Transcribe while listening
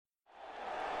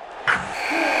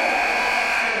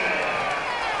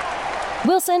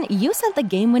Wilson, you sent the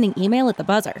game-winning email at the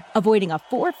buzzer, avoiding a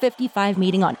 4:55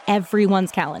 meeting on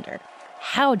everyone's calendar.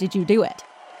 How did you do it?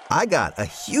 I got a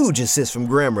huge assist from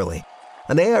Grammarly,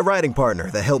 an AI writing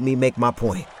partner that helped me make my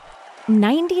point.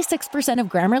 96% of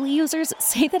Grammarly users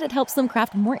say that it helps them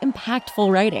craft more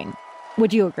impactful writing.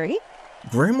 Would you agree?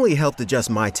 Grammarly helped adjust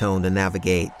my tone to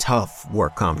navigate tough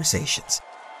work conversations.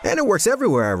 And it works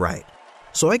everywhere I write,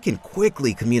 so I can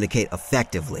quickly communicate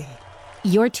effectively.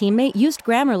 Your teammate used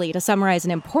Grammarly to summarize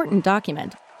an important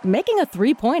document, making a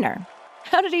 3-pointer.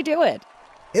 How did he do it?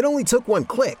 It only took one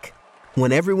click.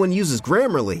 When everyone uses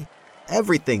Grammarly,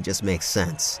 everything just makes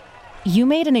sense. You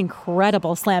made an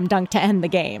incredible slam dunk to end the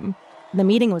game. The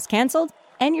meeting was canceled,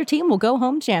 and your team will go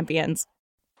home champions.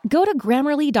 Go to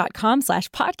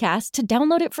Grammarly.com/podcast to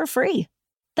download it for free.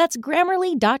 That's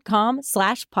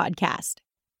Grammarly.com/podcast.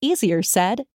 Easier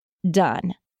said,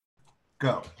 done.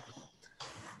 Go.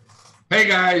 Hey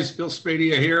guys, Bill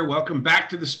Spadea here. Welcome back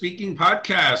to the Speaking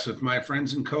Podcast with my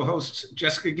friends and co-hosts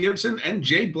Jessica Gibson and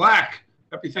Jay Black.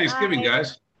 Happy Thanksgiving,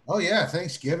 guys. Oh yeah,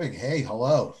 Thanksgiving. Hey,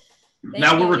 hello.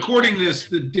 Now we're recording this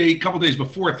a couple days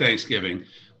before Thanksgiving,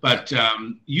 but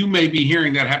you may be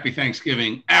hearing that Happy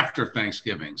Thanksgiving after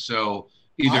Thanksgiving. So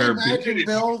either I imagine,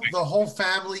 Bill, the whole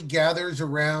family gathers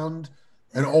around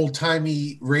an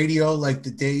old-timey radio like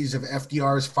the days of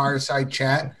FDR's Fireside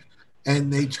Chat,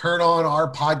 and they turn on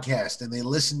our podcast and they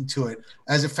listen to it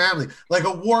as a family. Like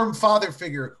a warm father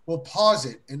figure will pause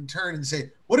it and turn and say,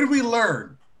 what did we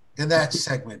learn in that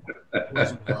segment?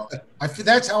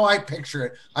 That's how I picture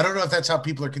it. I don't know if that's how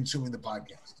people are consuming the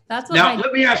podcast. That's what now,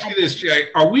 let me ask you this, Jay.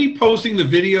 Are we posting the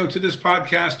video to this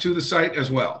podcast to the site as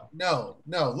well? No.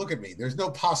 Look at me. There's no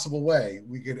possible way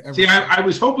we could ever. See, I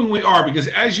was hoping we are, because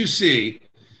as you see,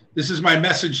 this is my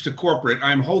message to corporate.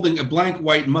 I'm holding a blank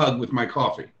white mug with my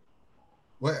coffee.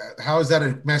 What, how is that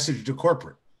a message to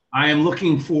corporate? I am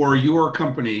looking for your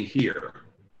company here.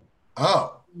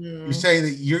 Oh, you say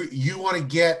that you want to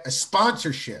get a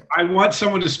sponsorship. I want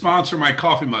someone to sponsor my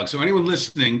coffee mug. So anyone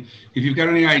listening, if you've got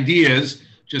any ideas,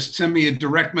 just send me a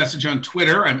direct message on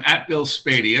Twitter. I'm at Bill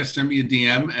Spadea. Send me a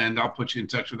DM and I'll put you in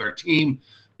touch with our team,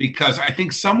 because I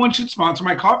think someone should sponsor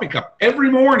my coffee cup. Every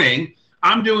morning,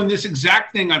 I'm doing this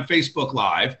exact thing on Facebook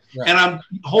Live, and I'm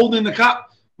holding the cup.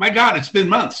 My God, it's been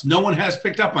months. No one has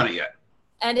picked up on it yet.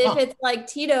 And if it's like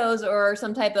Tito's or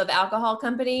some type of alcohol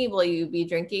company, will you be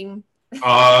drinking?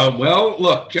 Well,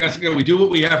 look, Jessica, we do what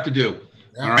we have to do.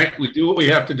 Yeah. All right? We do what we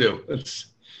have to do.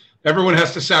 Everyone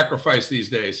has to sacrifice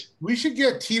these days. We should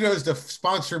get Tito's to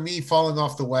sponsor me falling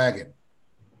off the wagon.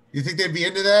 You think they'd be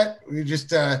into that? We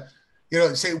just,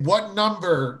 say, what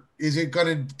number is it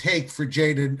going to take for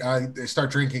Jay to start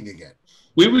drinking again?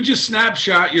 We would just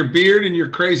snapshot your beard and your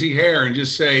crazy hair and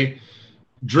just say,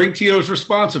 drink Tito's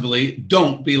responsibly.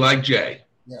 Don't be like Jay.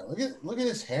 Yeah, look at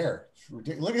his hair.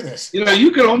 Look at this.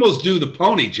 You could almost do the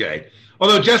pony, Jay.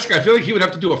 Although, Jessica, I feel like he would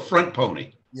have to do a front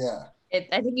pony. Yeah.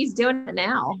 I think he's doing it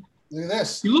now. Look at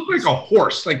this. You look like a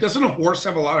horse. Like, doesn't a horse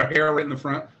have a lot of hair right in the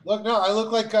front? Look, no, I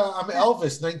look like I'm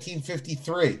Elvis,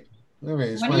 1953.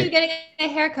 Anyways, when are you getting a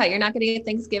haircut? You're not getting a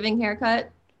Thanksgiving haircut?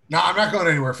 No, I'm not going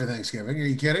anywhere for Thanksgiving. Are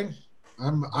you kidding?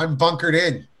 I'm bunkered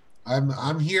in.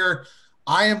 I'm here.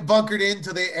 I am bunkered in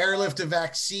till they airlift a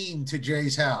vaccine to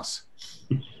Jay's house.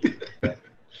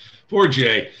 Poor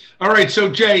Jay. All right, so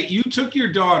Jay, you took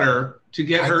your daughter to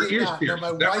get her ears pierced.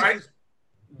 No, my wife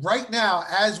right now,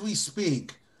 as we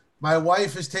speak, my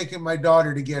wife is taking my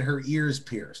daughter to get her ears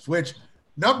pierced, which,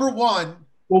 number one.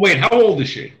 Well, wait, how old is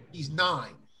she? She's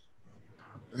 9.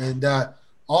 And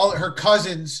all her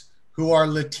cousins who are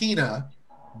Latina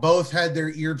both had their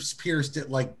ears pierced at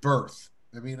like birth.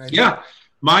 I mean,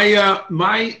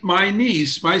 my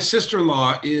niece, my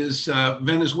sister-in-law is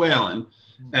Venezuelan,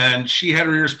 and she had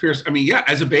her ears pierced. I mean,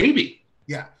 as a baby.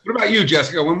 Yeah. What about you,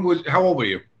 Jessica? How old were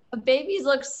you? Babies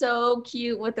look so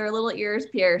cute with their little ears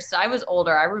pierced. I was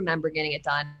older. I remember getting it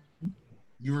done.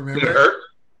 You remember? Did it hurt?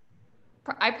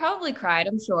 I probably cried,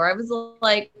 I'm sure. I was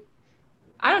like,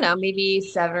 I don't know, maybe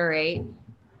 7 or 8.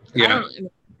 Yeah.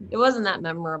 It wasn't that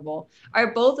memorable.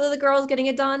 Are both of the girls getting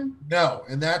it done? No,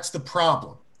 and that's the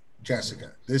problem,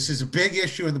 Jessica. This is a big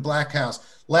issue in the Black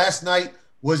House. Last night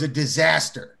was a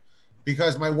disaster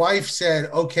because my wife said,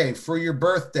 okay, for your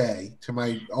birthday to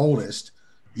my oldest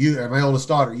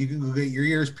daughter, you can go get your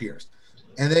ears pierced.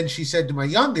 And then she said to my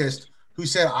youngest, who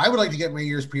said, I would like to get my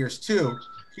ears pierced too.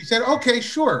 She said, okay,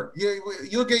 sure.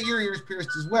 You'll get your ears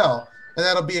pierced as well. And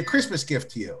that'll be a Christmas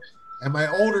gift to you. And my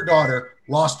older daughter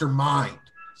lost her mind.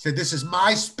 Said, this is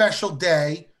my special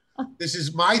day. This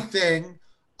is my thing.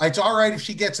 It's all right if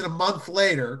she gets it a month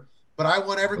later, but I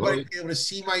want everybody to be able to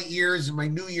see my ears and my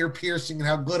new ear piercing and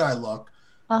how good I look.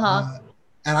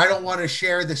 and I don't want to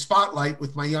share the spotlight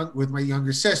with my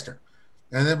younger sister.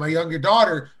 And then my younger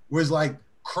daughter was like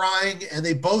crying, and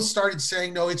they both started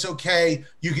saying, no, it's okay.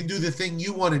 You can do the thing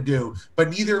you want to do. But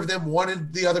neither of them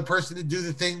wanted the other person to do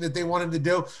the thing that they wanted to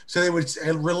do. So they would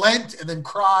relent and then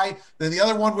cry. Then the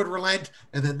other one would relent,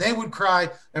 and then they would cry.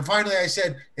 And finally I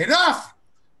said, enough.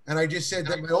 And I just said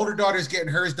that my older daughter's getting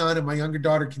hers done, and my younger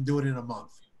daughter can do it in a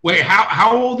month. Wait,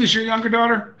 how old is your younger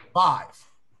daughter? 5.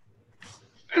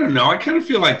 I don't know. I kind of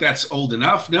feel like that's old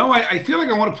enough. No, I feel like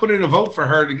I want to put in a vote for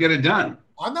her to get it done.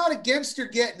 I'm not against her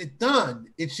getting it done.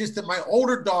 It's just that my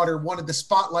older daughter wanted the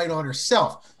spotlight on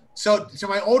herself. So to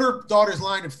my older daughter's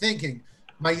line of thinking,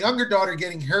 my younger daughter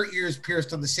getting her ears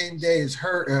pierced on the same day as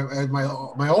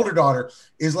my older daughter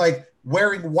is like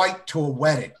wearing white to a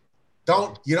wedding.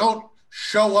 You don't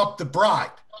show up the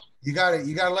bride. You gotta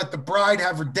let the bride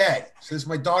have her day. So this is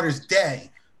my daughter's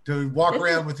day to walk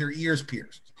around with her ears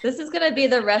pierced. This is going to be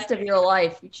the rest of your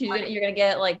life. You're going to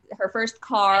get like her first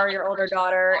car, your older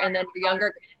daughter, and then your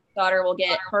younger daughter will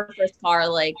get her first car.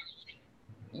 Like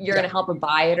you're going to help her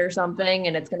buy it or something.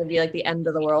 And it's going to be like the end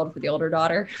of the world for the older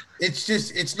daughter. It's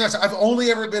nuts. I've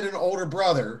only ever been an older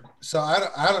brother. So I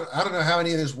don't know how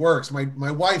any of this works.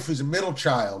 My wife, who's a middle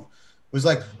child, was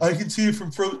like, I can see it from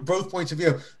both points of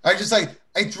view. I just like,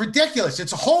 it's ridiculous.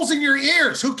 It's holes in your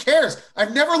ears. Who cares?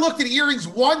 I've never looked at earrings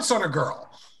once on a girl.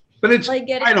 But it's, like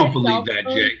I don't believe that,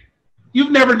 Jay. You've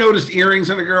never noticed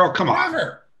earrings in a girl? Come on.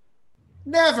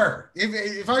 Never.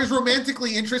 If I was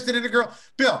romantically interested in a girl,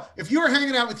 Bill, if you were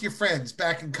hanging out with your friends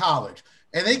back in college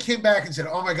and they came back and said,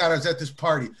 oh my God, I was at this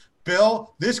party.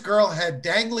 Bill, this girl had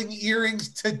dangling earrings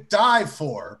to die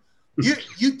for.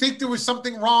 You think there was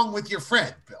something wrong with your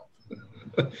friend, Bill?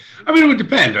 I mean, it would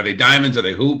depend. Are they diamonds? Are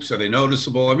they hoops? Are they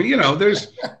noticeable? I mean, you know, there's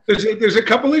a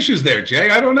couple issues there,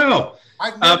 Jay. I don't know.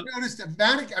 I've never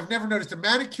noticed a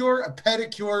manicure, a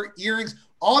pedicure, earrings,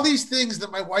 all these things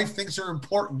that my wife thinks are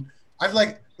important. I'm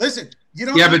like, listen, you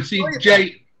don't. Yeah, but see,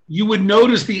 Jay, you would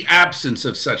notice the absence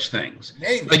of such things.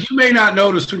 Maybe. Like you may not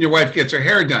notice when your wife gets her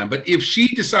hair done, but if she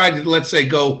decided, let's say,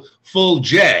 go full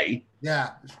Jay,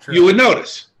 yeah, it's true. You would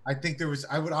notice.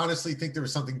 I would honestly think there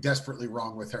was something desperately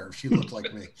wrong with her if she looked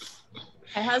like me.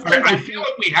 I feel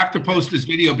like we have to post this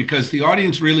video because the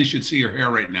audience really should see your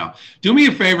hair right now. Do me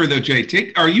a favor, though,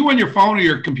 Jay. Are you on your phone or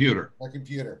your computer? My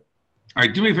computer. All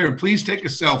right, do me a favor. Please take a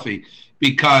selfie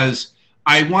because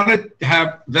I want to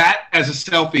have that as a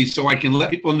selfie so I can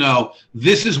let people know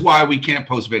this is why we can't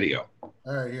post video. All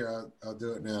right, here, I'll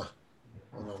do it now.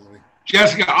 Hold on, let me...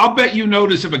 Jessica, I'll bet you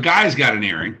notice if a guy's got an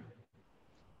earring.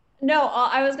 No,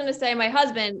 I was going to say my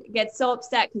husband gets so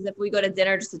upset because if we go to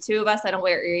dinner, just the two of us, I don't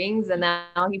wear earrings. And now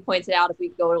he points it out if we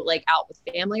go like out with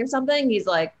family or something, he's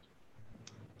like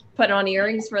putting on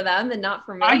earrings for them and not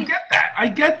for me. I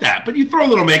get that. But you throw a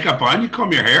little makeup on, you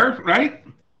comb your hair, right?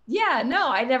 Yeah, no,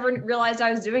 I never realized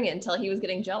I was doing it until he was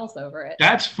getting jealous over it.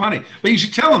 That's funny. But you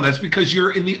should tell him that's because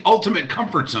you're in the ultimate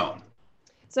comfort zone.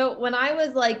 So when I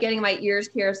was like getting my ears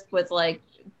pierced with like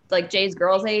Jay's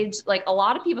girl's age, like a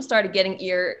lot of people started getting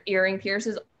earring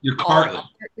pierces. Your cartilage.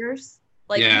 Ears,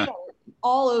 like you know,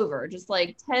 all over, just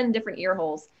like 10 different ear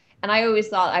holes. And I always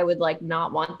thought I would like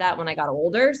not want that when I got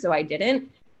older, so I didn't.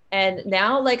 And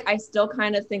now, like, I still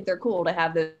kind of think they're cool to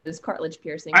have those cartilage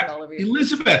piercings all over your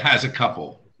Elizabeth has a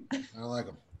couple. I like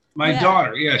them. My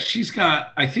daughter, she's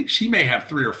got, I think she may have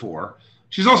 3 or 4.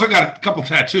 She's also got a couple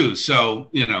tattoos, so,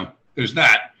 you know, there's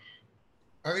that.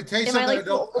 I can tell you Am something.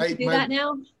 I like do that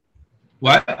now?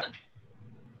 What?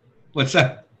 What's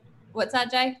that? What's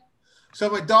that, Jay? So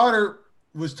my daughter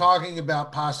was talking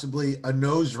about possibly a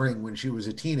nose ring when she was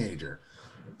a teenager.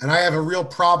 And I have a real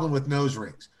problem with nose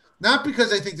rings. Not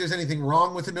because I think there's anything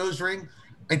wrong with a nose ring.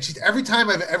 Every time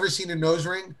I've ever seen a nose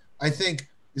ring, I think,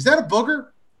 is that a booger?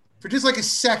 For just like a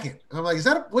second. And I'm like, is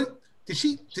that what does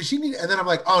she need? And then I'm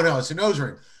like, oh no, it's a nose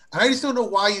ring. And I just don't know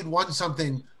why you'd want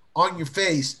something on your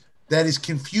face that is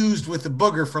confused with a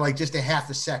booger for like just a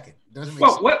half a second. Doesn't make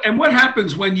sense. What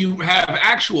happens when you have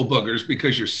actual boogers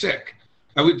because you're sick?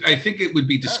 I think it would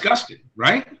be disgusting,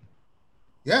 right?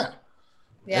 Yeah.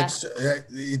 Yeah.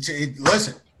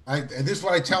 Listen, and this is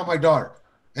what I tell my daughter.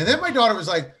 And then my daughter was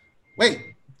like,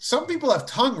 wait, some people have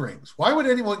tongue rings. Why would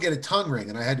anyone get a tongue ring?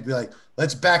 And I had to be like,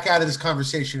 let's back out of this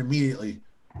conversation immediately.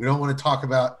 We don't want to talk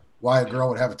about why a girl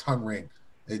would have a tongue ring.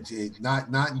 Not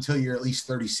until you're at least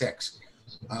 36.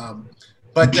 I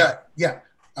don't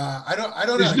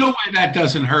know. There's no way that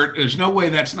doesn't hurt. There's no way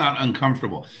that's not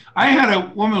uncomfortable. I had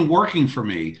a woman working for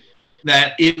me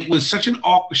that it was such an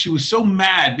awkward. She was so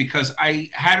mad because I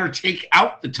had her take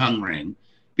out the tongue ring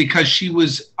because she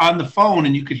was on the phone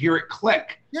and you could hear it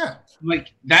click. Yeah.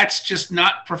 Like, that's just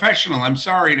not professional. I'm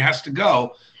sorry. It has to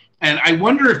go. And I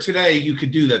wonder if today you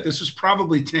could do that. This was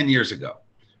probably 10 years ago,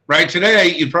 right?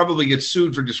 Today, you'd probably get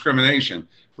sued for discrimination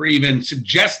for even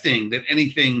suggesting that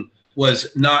anything was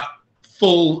not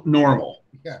full normal.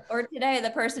 Yeah. Or today, the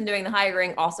person doing the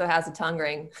hiring also has a tongue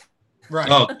ring. Right.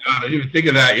 Oh, God, I didn't even think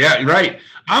of that. Yeah, right.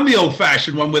 I'm the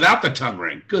old-fashioned one without the tongue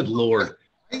ring. Good Lord.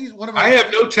 I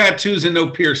have no tattoos and no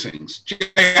piercings. Jay,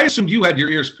 I assumed you had your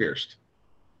ears pierced.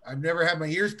 I've never had my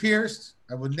ears pierced.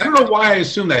 I would never. I don't know why I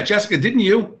assumed that. Jessica, didn't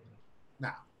you? No.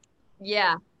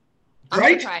 Yeah.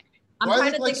 Right? Do I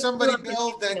look like somebody,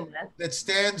 Bill, that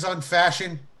stands on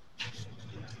fashion?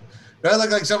 Do I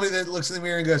look like somebody that looks in the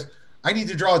mirror and goes, I need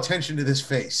to draw attention to this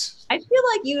face? I feel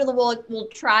like you will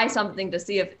try something to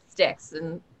see if it sticks,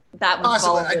 and that would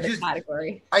fall into the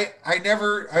category.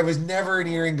 I was never an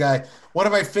earring guy. One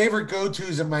of my favorite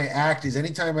go-tos in my act is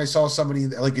anytime I saw somebody,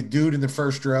 like a dude in the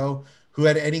first row, who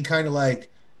had any kind of like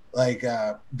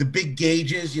the big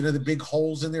gauges, the big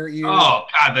holes in their ears. Oh,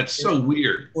 God, that's so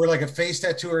weird. Or like a face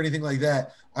tattoo or anything like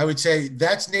that. I would say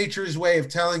that's nature's way of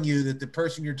telling you that the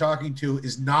person you're talking to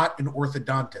is not an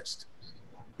orthodontist.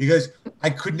 Because I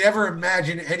could never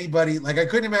imagine anybody, like I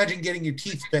couldn't imagine getting your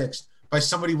teeth fixed by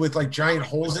somebody with like giant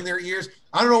holes in their ears.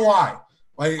 I don't know why.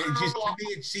 Like it just, to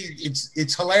me,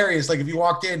 it's hilarious. Like if you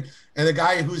walked in and the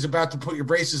guy who's about to put your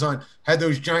braces on had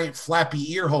those giant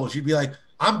flappy ear holes, you'd be like,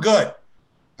 I'm good.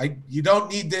 You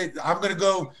don't need to. I'm going to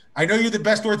go. I know you're the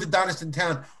best orthodontist in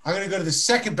town. I'm going to go to the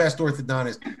second best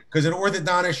orthodontist because an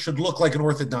orthodontist should look like an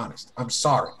orthodontist. I'm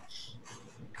sorry.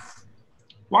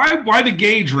 Why the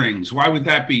gauge rings? Why would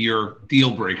that be your deal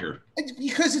breaker?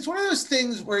 Because it's one of those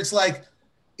things where it's like,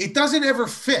 it doesn't ever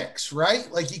fix, right?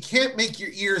 Like you can't make your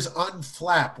ears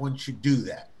unflap once you do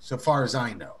that, so far as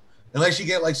I know. Unless you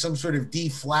get like some sort of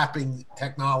deflapping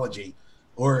technology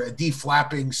or a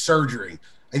deflapping surgery.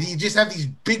 And you just have these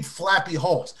big flappy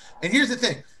holes. And here's the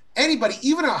thing. Anybody,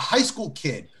 even a high school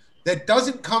kid that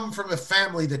doesn't come from a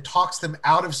family that talks them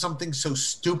out of something so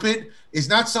stupid is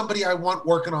not somebody I want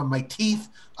working on my teeth.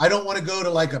 I don't want to go to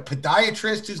like a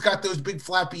podiatrist who's got those big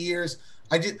flappy ears.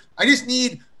 I just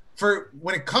need, for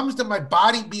when it comes to my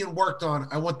body being worked on,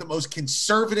 I want the most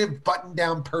conservative button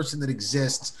down person that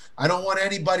exists. I don't want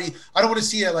to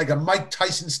see like a Mike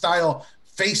Tyson style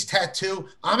face tattoo.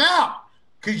 I'm out.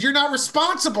 Because you're not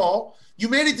responsible. You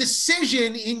made a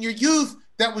decision in your youth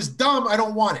that was dumb. I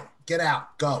don't want it. Get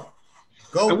out. Go.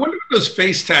 I wonder what those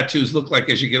face tattoos look like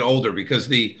as you get older, because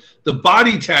the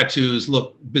body tattoos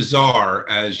look bizarre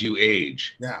as you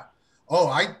age. Yeah. Oh,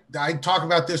 I talk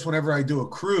about this whenever I do a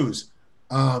cruise.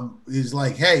 Is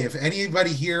like, hey, if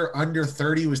anybody here under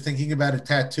 30 was thinking about a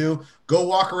tattoo, go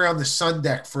walk around the sun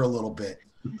deck for a little bit.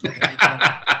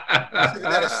 Isn't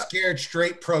that a Scared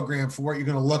Straight program for what you're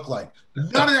going to look like?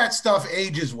 None of that stuff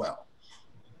ages well.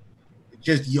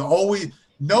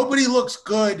 Nobody looks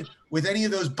good with any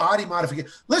of those body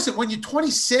modifications. Listen, when you're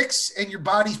 26 and your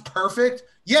body's perfect,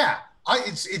 yeah,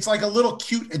 it's like a little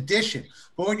cute addition.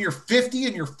 But when you're 50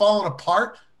 and you're falling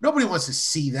apart, nobody wants to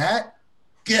see that.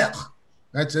 Yeah,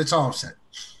 that's all I'm saying.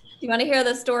 Do you want to hear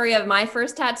the story of my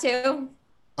first tattoo?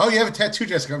 Oh, you have a tattoo,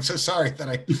 Jessica. I'm so sorry that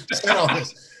I said all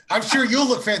this. I'm sure you'll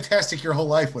look fantastic your whole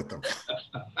life with them.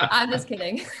 I'm just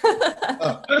kidding.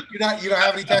 You don't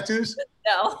have any tattoos?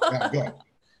 No. Yeah, good.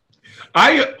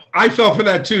 I fell for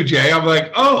that too, Jay. I'm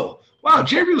like, oh, wow,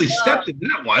 Jay really stepped in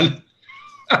that one.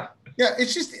 Yeah,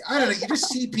 it's just, I don't know. You just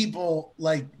see people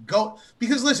like go,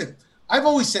 because listen, I've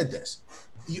always said this.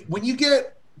 When you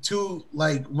get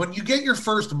your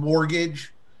first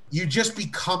mortgage, you just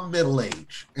become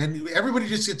middle-aged. And everybody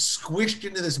just gets squished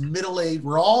into this middle-age.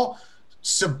 We're all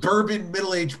suburban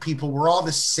middle-aged people. We're all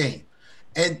the same.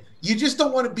 And you just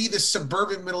don't want to be the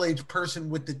suburban middle-aged person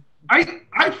with the...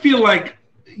 I feel like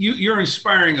you're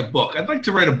inspiring a book. I'd like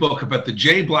to write a book about the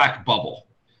Jay Black bubble,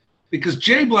 because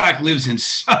Jay Black lives in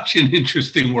such an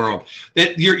interesting world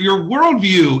that your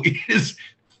worldview is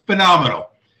phenomenal.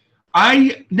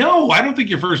 I don't think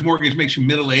your first mortgage makes you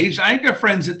middle-aged. I got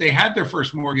friends that they had their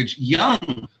first mortgage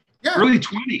young, early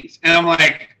 20s. And I'm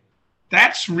like,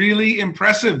 that's really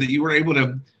impressive that you were able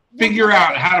to figure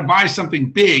out how to buy something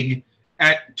big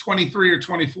at 23 or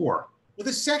 24. Well,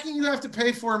 the second you have to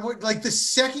pay for it, like the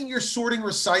second you're sorting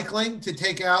recycling to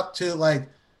take out to like.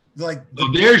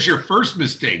 Oh, there's your first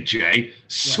mistake, Jay.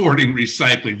 Sorting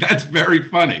recycling. That's very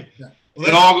funny. Yeah. Well,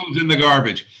 it all goes in the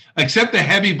garbage, except the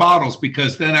heavy bottles,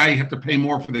 because then I have to pay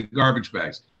more for the garbage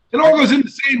bags. It all goes in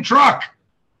the same truck,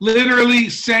 literally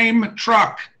same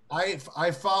truck. I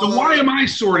follow. So why am I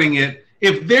sorting it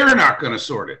if they're not going to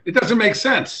sort it? It doesn't make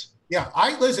sense. Yeah,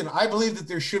 I believe that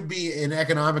there should be an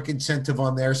economic incentive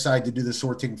on their side to do the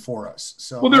sorting for us.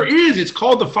 So, well, there is. It's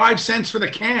called the 5 cents for the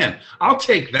can. I'll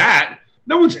take that.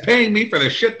 No one's paying me for the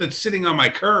shit that's sitting on my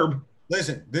curb.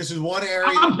 Listen, this is one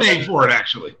area. I'm paying for it,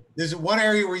 actually. This is one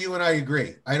area where you and I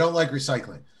agree. I don't like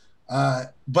recycling.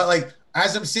 But like,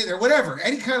 as I'm sitting there, whatever,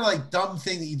 any kind of like dumb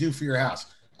thing that you do for your house.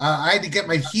 I had to get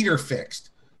my heater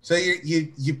fixed. So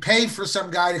you pay for some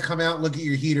guy to come out and look at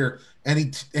your heater, and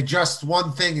he adjusts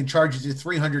one thing and charges you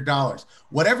 $300.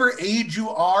 Whatever age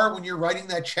you are when you're writing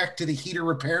that check to the heater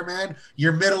repairman,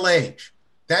 you're middle age.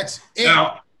 That's it.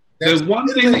 Now, there's one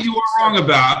thing that you are wrong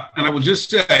about, and I will just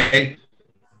say,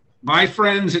 my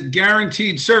friends at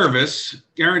Guaranteed Service,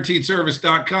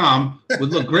 guaranteedservice.com, would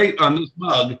look great on this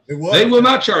mug. They will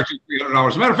not charge you $300.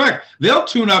 As a matter of fact, they'll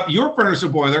tune up your furnace or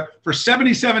boiler for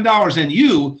 $77, and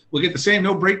you will get the same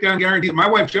no breakdown guarantee that my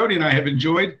wife Jody and I have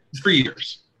enjoyed for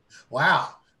years.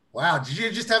 Wow. Did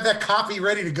you just have that copy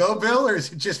ready to go, Bill, or is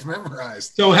it just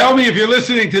memorized? So help me if you're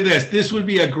listening to this. This would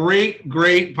be a great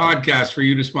podcast for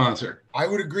you to sponsor. I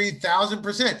would agree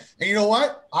 1,000%. And you know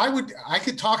what? I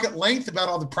could talk at length about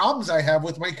all the problems I have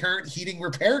with my current heating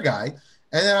repair guy,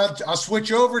 and then I'll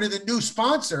switch over to the new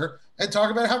sponsor and talk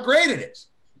about how great it is.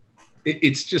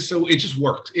 It just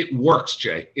works. It works,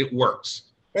 Jay. It works.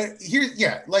 But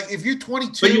like if you're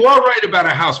 22. But you are right about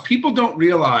a house. People don't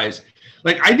realize.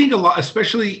 Like, I think a lot,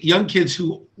 especially young kids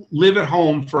who live at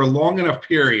home for a long enough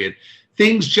period,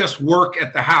 things just work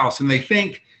at the house. And they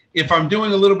think if I'm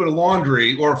doing a little bit of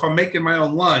laundry or if I'm making my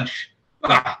own lunch,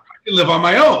 I can live on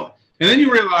my own. And then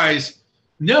you realize,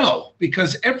 no,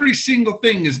 because every single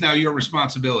thing is now your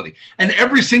responsibility. And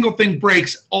every single thing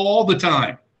breaks all the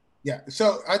time. Yeah.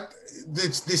 So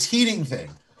this heating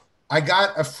thing, I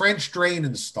got a French drain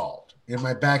installed in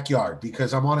my backyard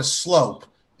because I'm on a slope.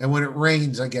 And when it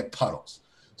rains, I get puddles.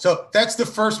 So that's the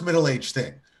first middle-aged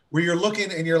thing where you're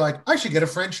looking and you're like, I should get a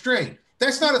French drain.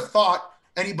 That's not a thought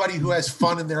anybody who has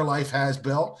fun in their life has,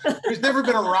 Bill. There's never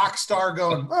been a rock star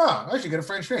going, I should get a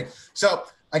French drain. So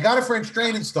I got a French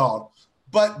drain installed,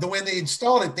 but when they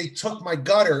installed it, they took my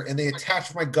gutter and they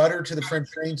attached my gutter to the French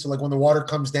drain. So like when the water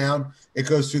comes down, it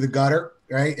goes through the gutter,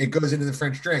 right? It goes into the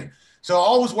French drain. So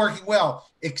all was working well,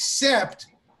 except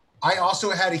I also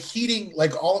had a heating,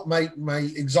 like all my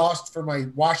exhaust for my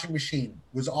washing machine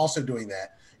was also doing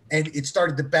that. And it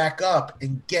started to back up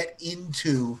and get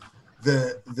into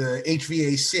the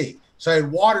HVAC. So I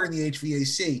had water in the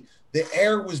HVAC. The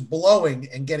air was blowing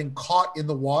and getting caught in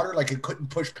the water, like it couldn't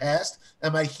push past.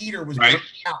 And my heater was burning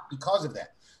out because of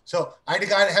that. So I had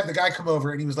to have the guy come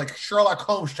over and he was like Sherlock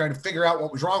Holmes trying to figure out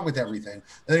what was wrong with everything. And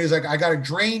then he was like, I got to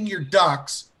drain your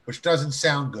ducts, which doesn't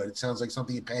sound good. It sounds like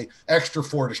something you pay extra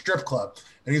for at a strip club.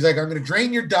 And he's like, I'm going to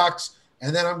drain your ducts,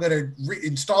 and then I'm going to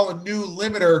install a new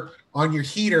limiter on your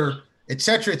heater, et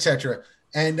cetera, et cetera.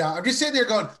 And I'm just sitting there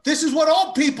going, this is what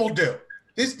old people do.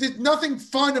 There's nothing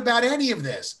fun about any of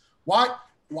this. Why?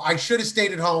 I should have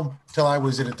stayed at home till I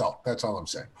was an adult. That's all I'm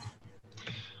saying.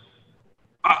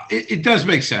 It does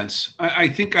make sense. I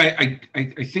think I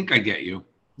think I get you.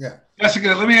 Yeah.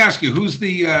 Jessica, let me ask you, who's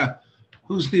the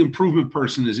improvement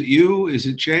person? Is it you? Is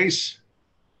it Chase?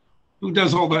 Who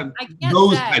does all that?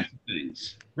 Those types of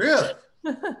things. Really?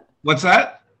 What's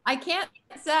that? I can't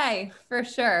say for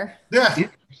sure. Yeah.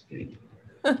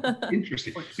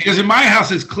 Interesting. Because in my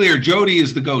house, it's clear Jody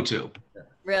is the go-to.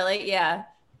 Really? Yeah.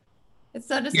 It's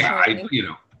so disappointing.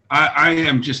 Yeah, I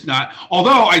am just not.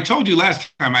 Although I told you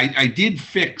last time, I did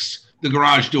fix the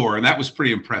garage door, and that was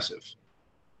pretty impressive.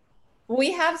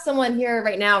 We have someone here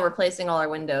right now replacing all our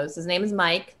windows. His name is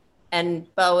Mike, and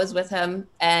Bo is with him,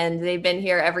 and they've been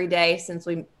here every day since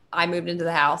I moved into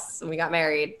the house and we got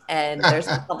married, and there's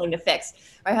something to fix.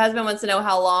 My husband wants to know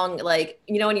how long, like,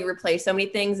 when you replace so many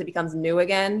things, it becomes new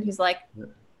again. He's like,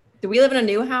 do we live in a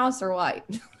new house or what?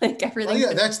 Like everything. Oh,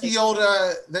 yeah, that's the old,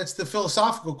 that's the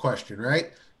philosophical question,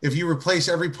 right? If you replace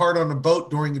every part on a boat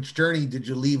during its journey, did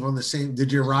you arrive on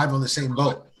the same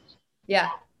boat? Yeah.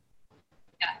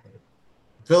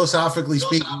 Philosophically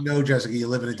speaking, no, Jessica, you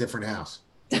live in a different house.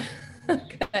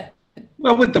 Okay.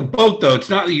 Well, with the boat, though, it's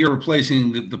not that you're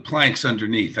replacing the planks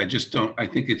underneath. I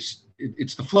think it's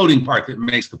the floating part that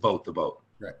makes the boat the boat.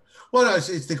 Right. Well, no,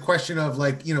 it's the question of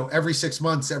like, every 6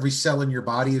 months, every cell in your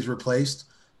body is replaced.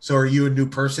 So are you a new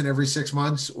person every 6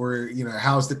 months? Or,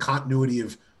 how's the continuity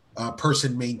of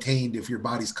person maintained if your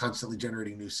body's constantly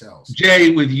generating new cells? Jay,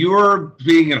 with your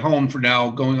being at home for now,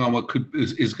 going on what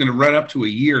is going to run up to a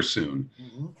year soon,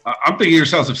 I'm thinking your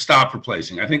cells have stopped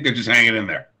replacing. I think they're just hanging in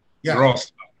there. Yeah. They're all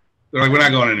stopped. They're like, we're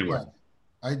not going anywhere.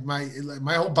 Yeah.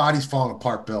 My whole body's falling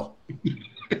apart, Bill. You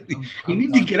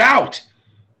need to get out.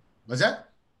 What's that?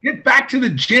 Get back to the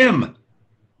gym.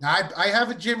 I have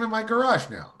a gym in my garage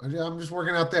now. I'm just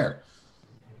working out there.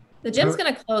 The gym's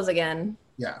going to close again.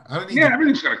 Yeah, I don't need. Yeah,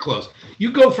 everything's got to close.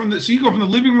 You go from the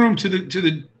living room to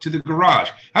the garage.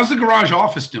 How's the garage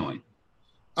office doing?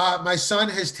 My son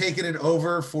has taken it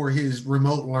over for his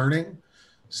remote learning,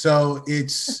 so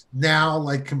it's now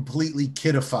like completely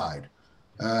kidified.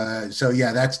 So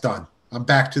yeah, that's done. I'm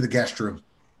back to the guest room.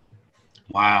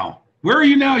 Wow. Where are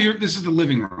you now? This is the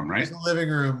living room, right? It's the living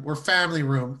room. We're family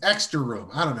room, extra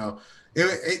room. I don't know.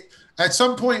 At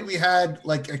some point we had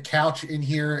like a couch in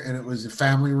here and it was a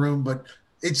family room, but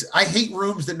I hate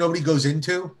rooms that nobody goes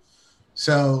into.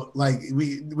 So like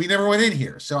we never went in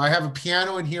here. So I have a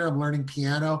piano in here. I'm learning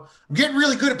piano. I'm getting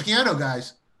really good at piano,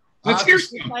 guys. Let's hear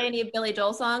Did you play any of Billy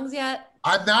Joel songs yet?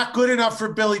 I'm not good enough for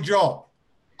Billy Joel.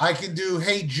 I can do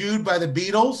Hey Jude by the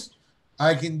Beatles.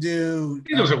 I can do.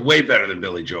 Those are way better than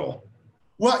Billy Joel.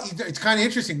 Well, it's kind of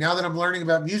interesting now that I'm learning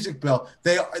about music, Bill.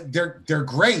 They're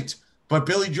great, but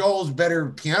Billy Joel's a better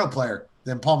piano player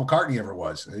than Paul McCartney ever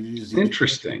was.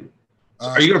 Interesting.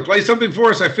 Are you going to play something for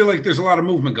us? I feel like there's a lot of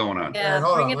movement going on. Yeah,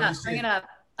 bring it up.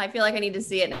 I feel like I need to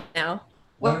see it now.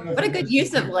 What a good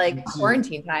use of like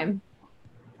quarantine time.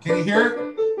 Can you hear it?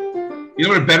 You know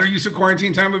what a better use of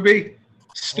quarantine time would be?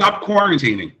 Stop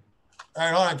quarantining. All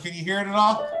right, hold on. Can you hear it at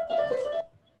all?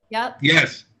 Yep.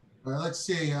 Yes. All right, let's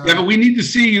see. Yeah, but we need to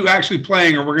see you actually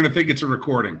playing, or we're going to think it's a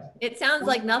recording. It sounds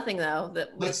like nothing though.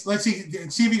 Let's see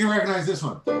if you can recognize this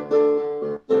one.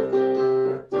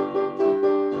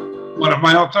 One of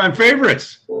my all-time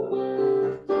favorites.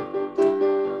 You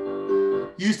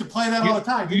used to play that all the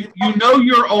time. You know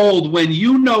you're old when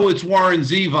you know it's Warren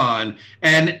Zevon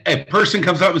and a person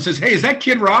comes up and says, "Hey, is that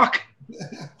Kid Rock?"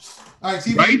 All right,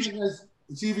 see if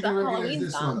you can recognize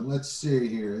this one. Let's see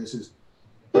here. This is.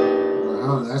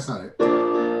 Oh, that's not it.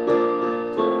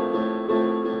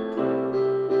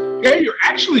 Yeah, you're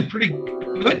actually pretty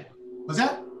good. What's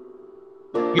that?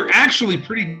 You're actually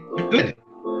pretty good.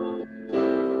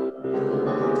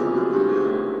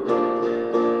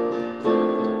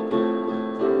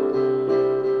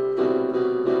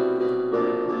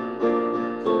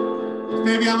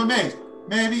 Maybe I'm amazed.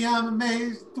 Maybe I'm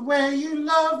amazed the way you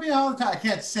love me all the time. I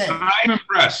can't sing. I'm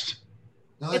impressed.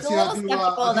 Now, It's a little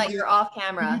skeptical that you're off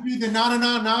camera. Can you do the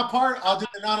na part? I'll do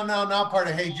the na part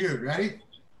of Hey Jude. Ready?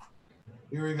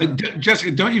 Here we go.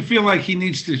 Jessica, don't you feel like he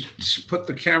needs to put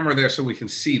the camera there so we can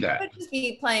see You that? could just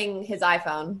be playing his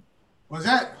iPhone. What's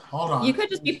that? Hold on. You could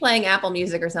just be playing Apple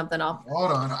Music or something off.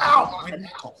 Hold on. Ow! My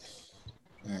ankle.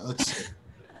 All right, let's see.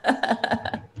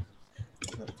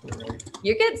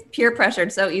 You get peer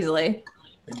pressured so easily.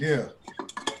 I do.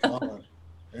 Hold on.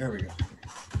 There we go.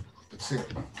 Let's see.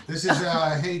 This is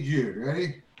Hey Jude.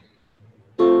 Ready?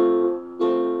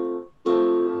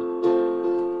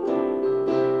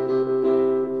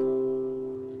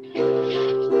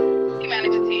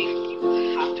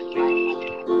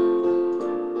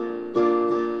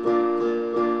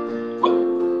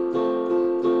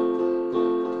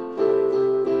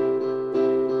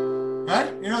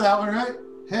 Right? You know that one, right?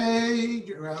 Hey,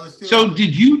 well, let's do So it.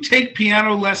 did you take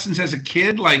piano lessons as a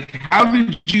kid? Like, how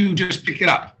did you just pick it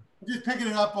up? I'm just picking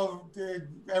it up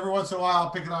every once in a while. I'll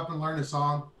pick it up and learn a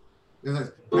song. It's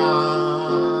like,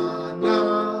 na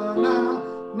na na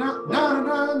na na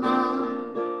na na.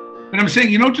 And I'm saying,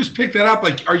 you don't just pick that up.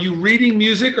 Like, are you reading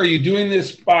music? Are you doing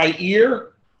this by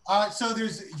ear? So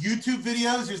there's YouTube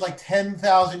videos. There's like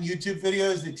 10,000 YouTube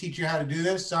videos that teach you how to do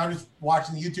this. So I'm just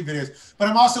watching the YouTube videos. But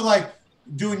I'm also like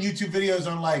doing YouTube videos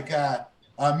on like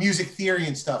music theory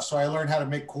and stuff. So I learned how to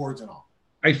make chords and all.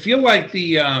 I feel like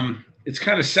it's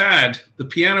kind of sad. The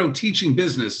piano teaching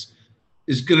business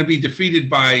is going to be defeated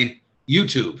by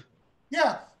YouTube.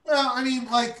 Yeah. Well, I mean,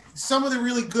 like some of the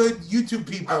really good YouTube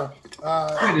people.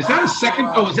 Wait, is that a second?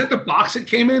 Is that the box that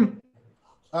came in?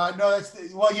 No, that's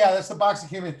the box that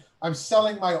came in. I'm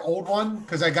selling my old one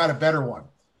because I got a better one.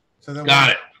 So then Got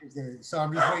it. So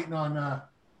I'm just waiting on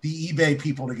the eBay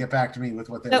people to get back to me with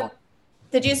what they want.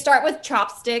 Did you start with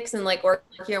chopsticks and like work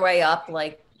your way up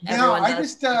like everyone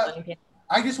does?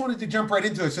 I just wanted to jump right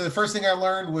into it. So the first thing I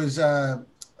learned was what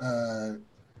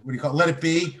do you call it? Let It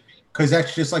Be, because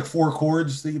that's just like 4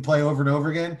 chords that you play over and over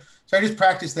again. So I just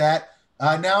practiced that.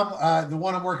 Now the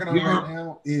one I'm working on right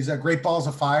now is Great Balls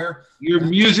of Fire. Your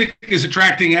music is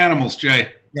attracting animals,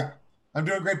 Jay. Yeah, I'm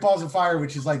doing Great Balls of Fire,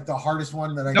 which is like the hardest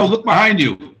one that I. No, look behind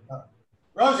you.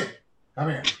 Rosie, come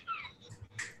here.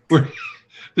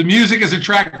 The music has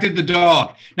attracted the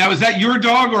dog. Now, is that your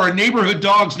dog or are neighborhood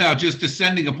dogs now just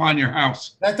descending upon your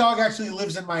house? That dog actually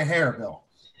lives in my hair, Bill.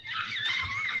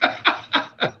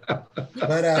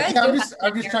 But I'm just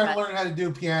trying to learn how to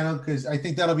do piano because I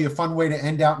think that'll be a fun way to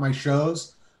end out my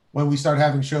shows when we start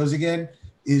having shows again.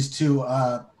 Is to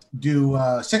do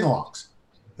sing-alongs.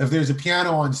 if there's a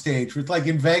piano on stage. It's like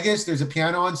in Vegas, there's a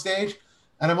piano on stage,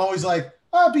 and I'm always like,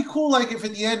 oh, it'd be cool, like if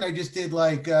at the end I just did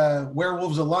like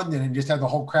Werewolves of London and just had the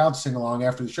whole crowd sing along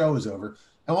after the show was over.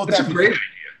 And won't That's that a be great fun?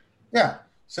 idea. Yeah.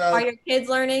 So Are your kids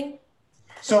learning?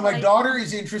 So my daughter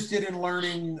is interested in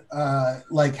learning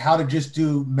like how to just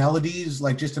do melodies,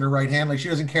 like just in her right hand. Like she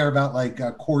doesn't care about like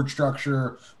chord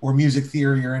structure or music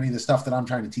theory or any of the stuff that I'm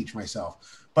trying to teach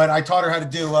myself. But I taught her how to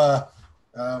do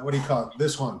what do you call it?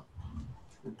 This one.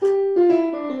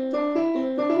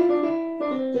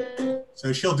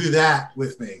 So she'll do that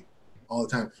with me all the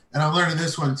time. And I'm learning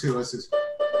this one too. This is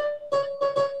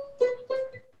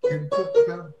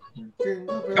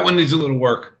That one needs a little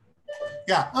work.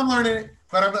 yeah, I'm learning it.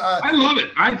 But I love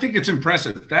it. I think it's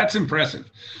impressive. That's impressive.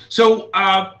 So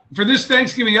for this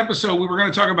Thanksgiving episode, we were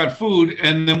going to talk about food,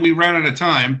 and then we ran out of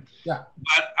time. Yeah.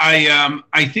 But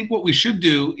I think what we should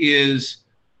do is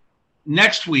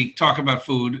next week talk about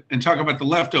food and talk about the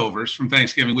leftovers from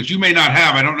Thanksgiving, which you may not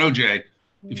have. I don't know, Jay.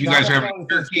 If you guys are having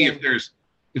turkey, if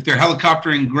they're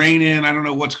helicoptering grain in, I don't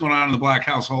know what's going on in the Black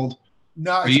household.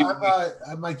 No,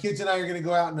 my kids and I are going to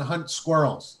go out and hunt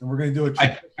squirrels, and we're going to do a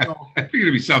traditional. I figured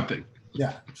it'd be something.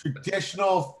 Yeah,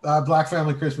 traditional Black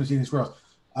family Christmas eating squirrels.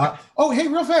 Oh, hey,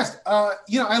 real fast.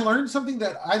 I learned something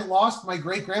that I lost my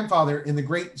great-grandfather in the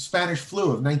Great Spanish Flu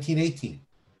of 1918.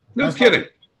 No kidding.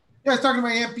 I was talking to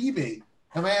my Aunt Bibi,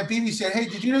 and my Aunt Bibi said, hey,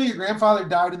 did you know your grandfather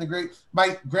died in the Great...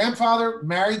 My grandfather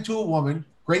married to a woman,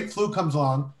 Great Flu comes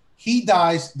along, he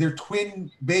dies, their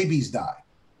twin babies die.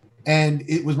 And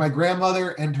it was my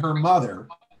grandmother and her mother.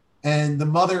 And the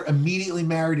mother immediately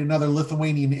married another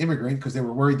Lithuanian immigrant because they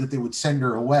were worried that they would send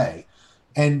her away.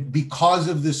 And because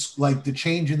of this, like the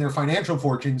change in their financial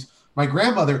fortunes, my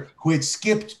grandmother, who had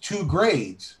skipped 2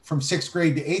 grades from 6th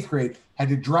grade to 8th grade, had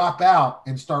to drop out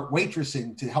and start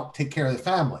waitressing to help take care of the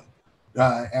family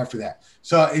after that.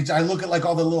 So I look at like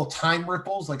all the little time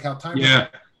ripples, like how time ripples,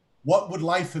 what would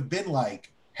life have been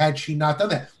like had she not done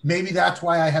that? Maybe that's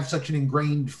why I have such an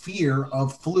ingrained fear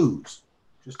of flus.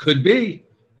 Could be.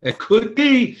 It could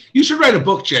be. You should write a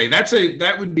book, Jay.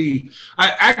 That would be.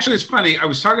 Actually, it's funny. I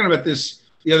was talking about this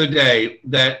the other day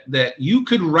that you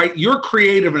could write. You're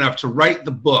creative enough to write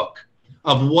the book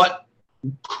of what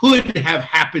could have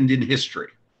happened in history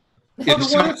if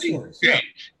something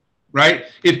changed, right?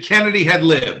 If Kennedy had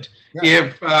lived,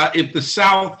 if the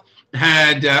South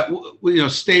had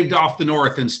staved off the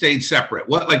North and stayed separate.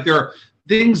 There are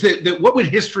things that what would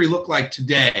history look like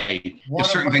today if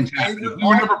certain things happened? If we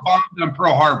were never bombed on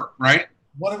Pearl Harbor, right?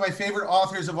 One of my favorite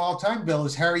authors of all time, Bill,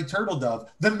 is Harry Turtledove,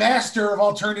 the master of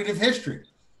alternative history.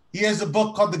 He has a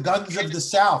book called The Guns of the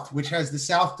South, which has the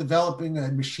South developing a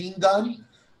machine gun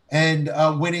and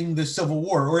winning the Civil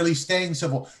War, or at least staying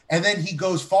civil. And then he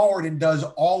goes forward and does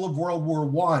all of World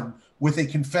War I with a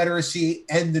Confederacy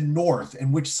and the North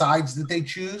and which sides that they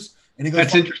choose. And he goes,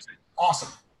 that's interesting. Awesome.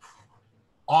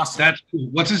 That's cool.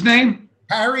 What's his name?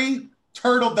 Harry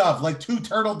Turtledove, like 2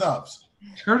 turtle doves.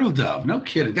 Turtledove. No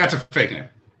kidding. That's a fake name.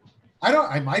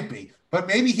 I might be, but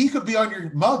maybe he could be on your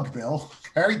mug, Bill.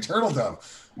 Harry Turtledove.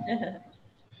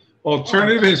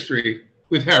 Alternative history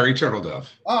with Harry Turtledove.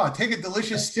 Oh, take a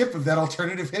delicious sip of that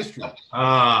alternative history.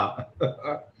 All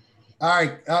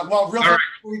right. Well, real quick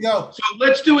before we go. So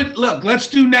let's do it. Look, let's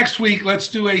do next week. Let's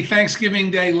do a Thanksgiving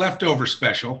Day leftover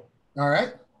special. All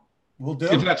right. We'll do.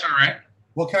 If that's all right.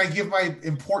 Well, can I give my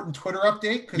important Twitter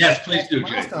update? Yes, please do,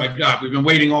 Jay. My God, we've been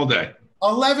waiting all day.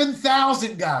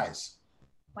 11,000 guys.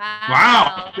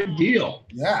 Wow. Good deal.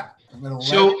 Yeah. I'm at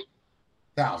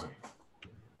 11,000.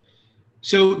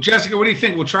 So, Jessica, what do you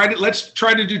think? Let's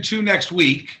try to do 2 next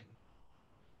week.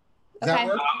 Does that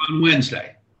work? On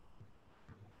Wednesday.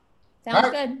 Sounds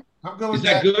good. I'm going with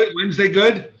that. Is that good? Wednesday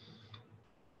good?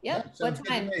 Yep. What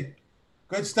time?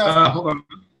 Good stuff. Hold on.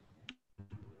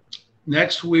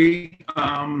 Next week,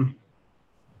 can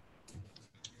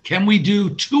we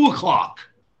do 2:00?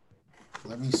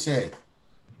 Let me see.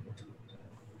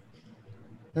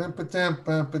 Let's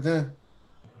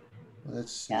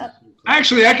see. Yep.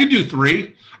 Actually, I could do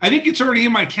 3. I think it's already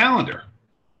in my calendar.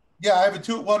 Yeah, I have a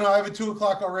 2. Well, no, I have a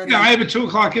 2:00 already. Yeah, I have a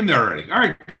 2:00 in there already. All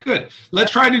right, good.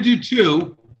 Let's try to do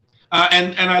 2.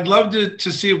 And I'd love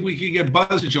to see if we could get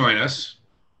Buzz to join us.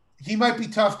 He might be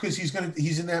tough because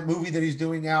he's in that movie that he's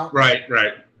doing out. Right.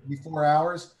 4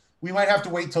 hours. We might have to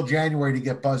wait till January to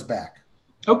get Buzz back.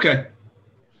 Okay.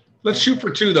 Let's shoot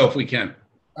for 2 though, if we can.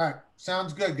 All right.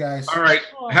 Sounds good, guys. All right.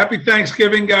 Happy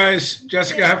Thanksgiving, guys.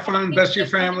 Jessica, have fun. Best of your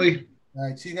family. All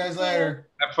right. See you guys later.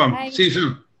 Have fun. Bye. See you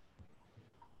soon.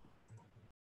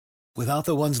 Without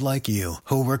the ones like you,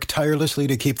 who work tirelessly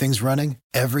to keep things running,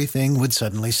 everything would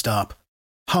suddenly stop.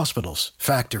 Hospitals,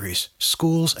 factories,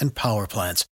 schools, and power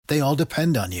plants, they all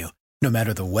depend on you. No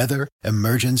matter the weather,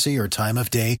 emergency, or time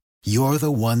of day, you're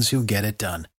the ones who get it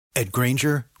done. At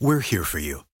Grainger, we're here for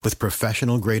you with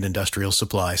professional-grade industrial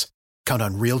supplies. Count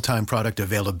on real-time product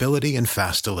availability and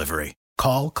fast delivery.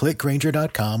 Call, click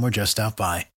Grainger.com, or just stop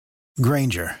by.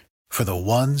 Grainger, for the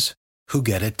ones who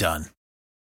get it done.